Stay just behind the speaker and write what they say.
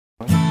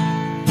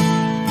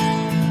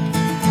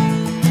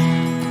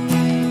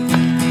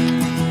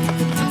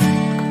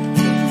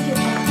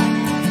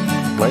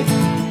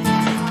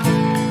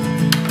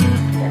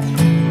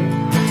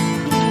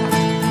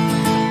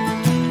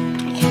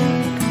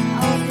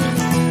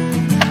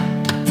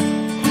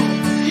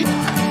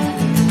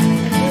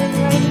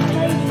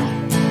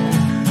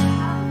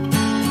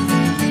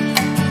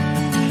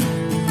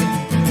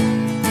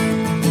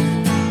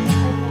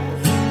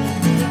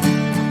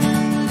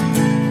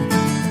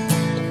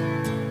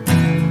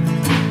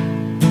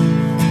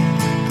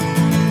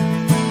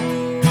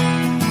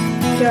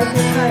Jericho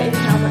is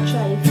how much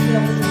I feel.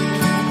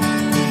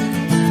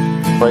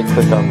 Right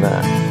click on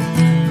that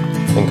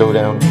and go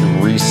down to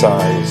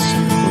resize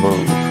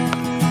move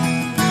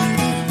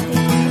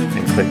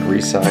and click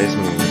resize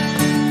move.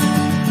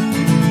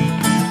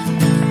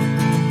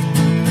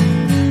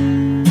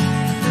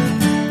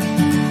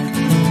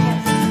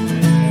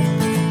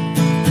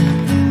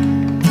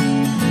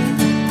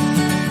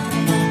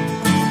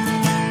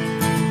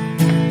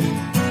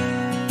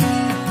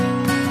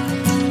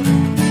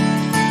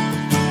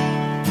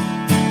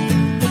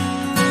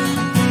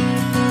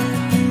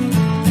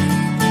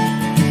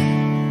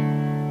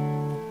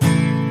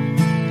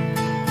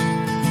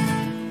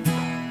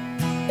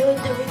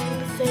 Everything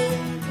the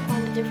same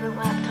on a different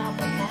laptop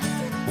but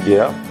faster.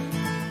 Yeah.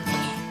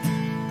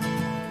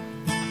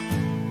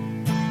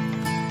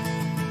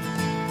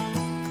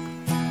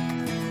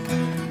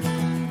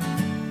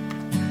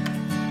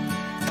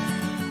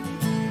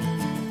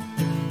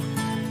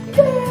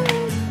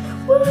 Yes!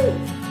 Woo!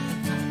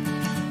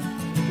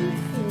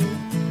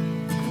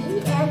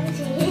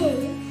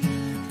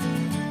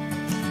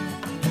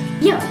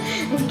 Yo,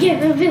 I'm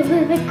gonna build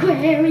an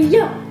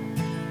aquarium.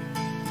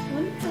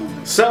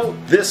 So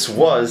this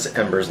was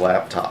Ember's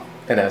laptop,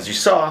 and as you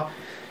saw,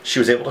 she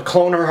was able to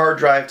clone her hard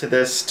drive to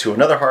this, to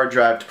another hard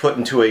drive to put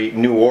into a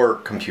newer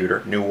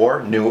computer.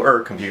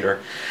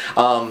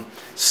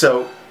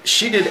 So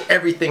she did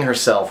everything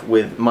herself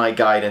with my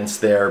guidance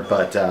there,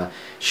 but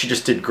she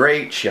just did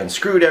great. She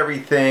unscrewed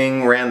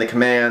everything, ran the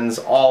commands,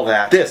 all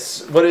that.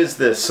 What is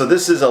this? So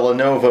this is a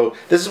Lenovo.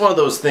 This is one of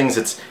those things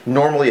that's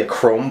normally a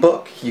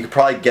Chromebook. You could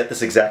probably get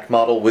this exact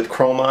model with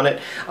Chrome on it,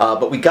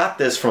 but we got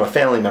this from a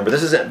family member.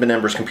 This has been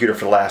Ember's computer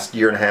for the last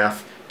year and a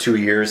half. 2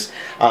 years,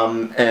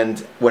 and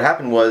what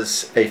happened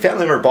was a family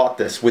member bought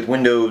this with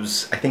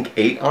Windows, I think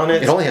 8 on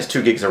it. It only has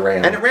 2 gigs of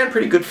RAM, and it ran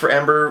pretty good for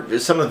Ember.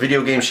 Some of the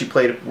video games she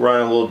played ran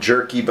a little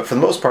jerky, but for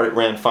the most part it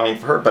ran fine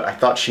for her, but I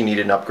thought she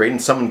needed an upgrade,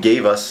 and someone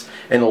gave us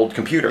an old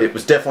computer. It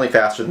was definitely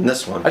faster than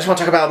this one. I just want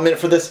to talk about a minute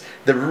for this.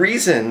 The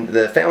reason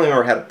the family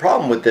member had a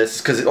problem with this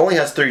is because it only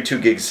has 32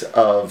 gigs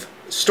of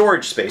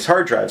storage space,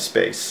 hard drive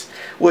space,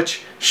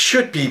 which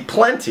should be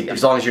plenty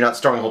as long as you're not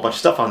storing a whole bunch of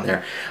stuff on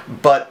there.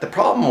 But the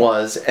problem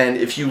was, and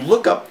if you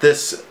look up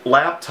this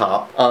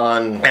laptop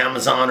on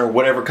Amazon or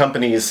whatever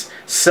companies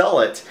sell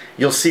it,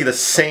 you'll see the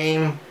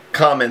same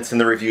comments in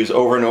the reviews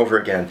over and over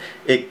again.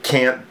 It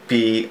can't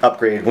be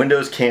upgraded.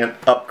 Windows can't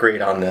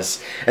upgrade on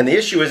this. And the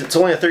issue is it's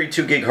only a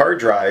 32 gig hard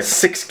drive.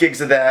 6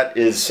 gigs of that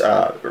is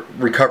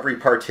recovery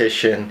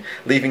partition,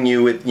 leaving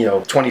you with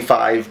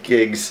 25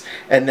 gigs.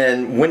 And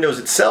then Windows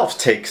itself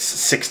takes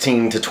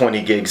 16 to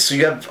 20 gigs. So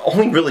you have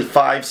only really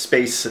 5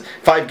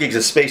 gigs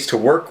of space to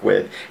work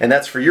with, and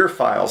that's for your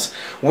files.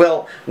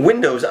 Well,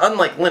 Windows,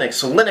 unlike Linux,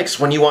 so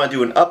Linux, when you want to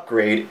do an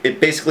upgrade, it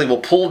basically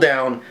will pull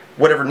down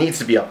whatever needs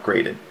to be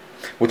upgraded.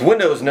 With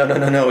Windows,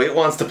 no, it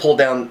wants to pull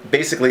down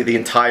basically the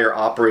entire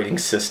operating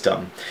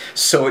system.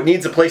 So it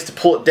needs a place to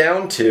pull it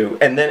down to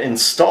and then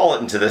install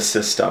it into this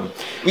system.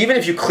 Even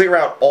if you clear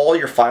out all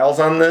your files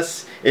on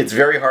this, it's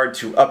very hard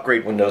to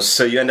upgrade Windows,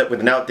 so you end up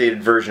with an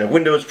outdated version of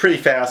Windows pretty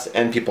fast,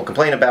 and people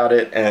complain about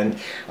it, and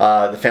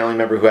the family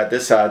member who had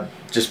this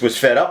just was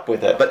fed up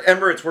with it. But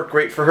Ember, it's worked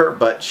great for her,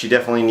 but she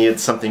definitely needed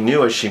something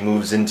new as she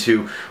moves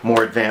into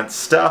more advanced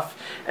stuff.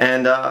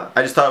 And I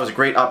just thought it was a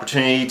great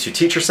opportunity to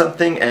teach her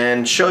something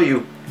and show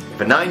you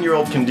if a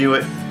 9-year-old can do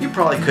it, you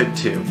probably could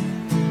too.